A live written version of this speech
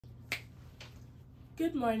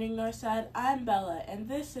Good morning, Northside. I'm Bella, and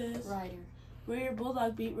this is Ryder. We're your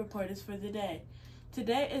Bulldog Beat reporters for the day.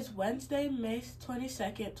 Today is Wednesday, May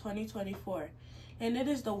 22nd, 2024, and it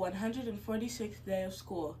is the 146th day of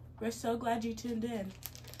school. We're so glad you tuned in.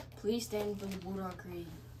 Please stand for the Bulldog Creed.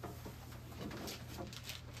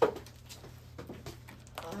 I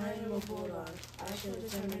am a Bulldog. I show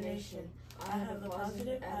determination. I have a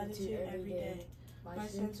positive attitude every day. My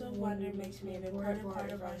sense of wonder makes me an important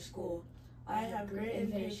part of our school. I have great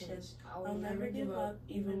impatience. I'll never give up,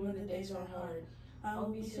 even when the days are hard. I will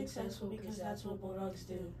be successful because that's what Bulldogs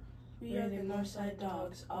do. We are the Northside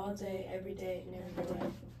Dogs, all day, every day, and every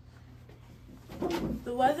way.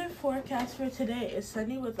 The weather forecast for today is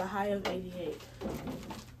sunny with a high of 88.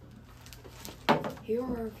 Here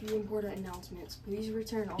are a few important announcements. Please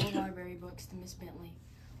return all library books to Miss Bentley.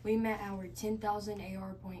 We met our 10,000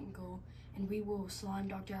 AR point goal, and we will slime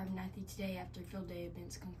Dr. Abernathy today after field day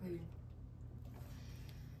events conclude.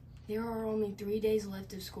 There are only 3 days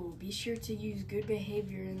left of school. Be sure to use good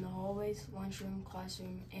behavior in the hallways, lunchroom,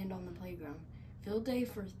 classroom, and on the playground. Field day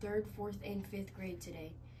for 3rd, 4th, and 5th grade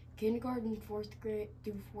today. Kindergarten 4th grade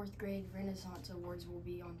through 4th grade Renaissance Awards will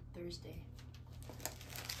be on Thursday.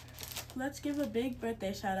 Let's give a big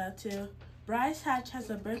birthday shout out to Bryce Hatch has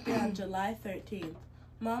a birthday on July 13th.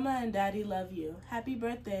 Mama and Daddy love you. Happy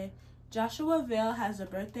birthday. Joshua Vale has a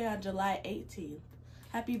birthday on July 18th.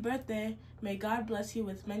 Happy birthday. May God bless you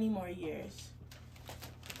with many more years.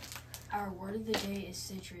 Our word of the day is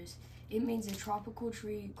citrus. It means a tropical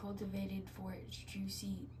tree cultivated for its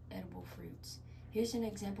juicy, edible fruits. Here's an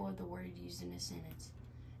example of the word used in a sentence.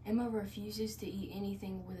 Emma refuses to eat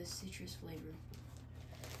anything with a citrus flavor.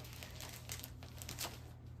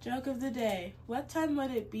 Joke of the day. What time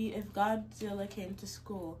would it be if Godzilla came to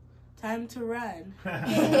school? Time to run.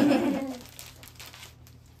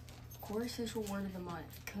 Core social word of the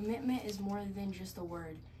month. Commitment is more than just a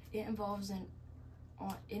word. It involves an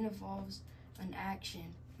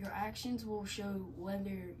action. Your actions will show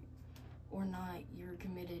whether or not your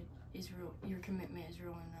commitment is real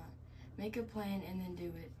or not. Make a plan and then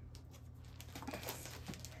do it.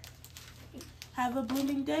 Have a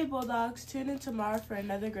blooming day, Bulldogs. Tune in tomorrow for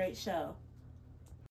another great show.